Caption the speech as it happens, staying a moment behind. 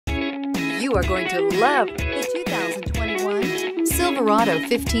You are going to love the 2021 Silverado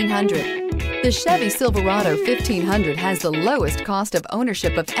 1500. The Chevy Silverado 1500 has the lowest cost of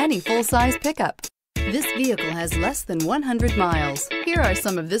ownership of any full-size pickup. This vehicle has less than 100 miles. Here are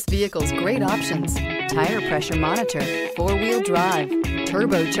some of this vehicle's great options: tire pressure monitor, four-wheel drive,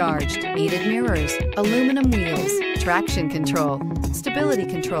 turbocharged, heated mirrors, aluminum wheels, traction control, stability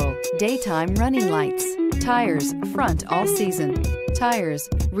control, daytime running lights, tires front all season, tires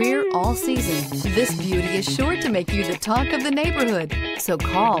rear all season. This beauty is sure to make you the talk of the neighborhood. So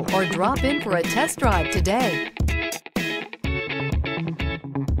call or drop in for a test drive today.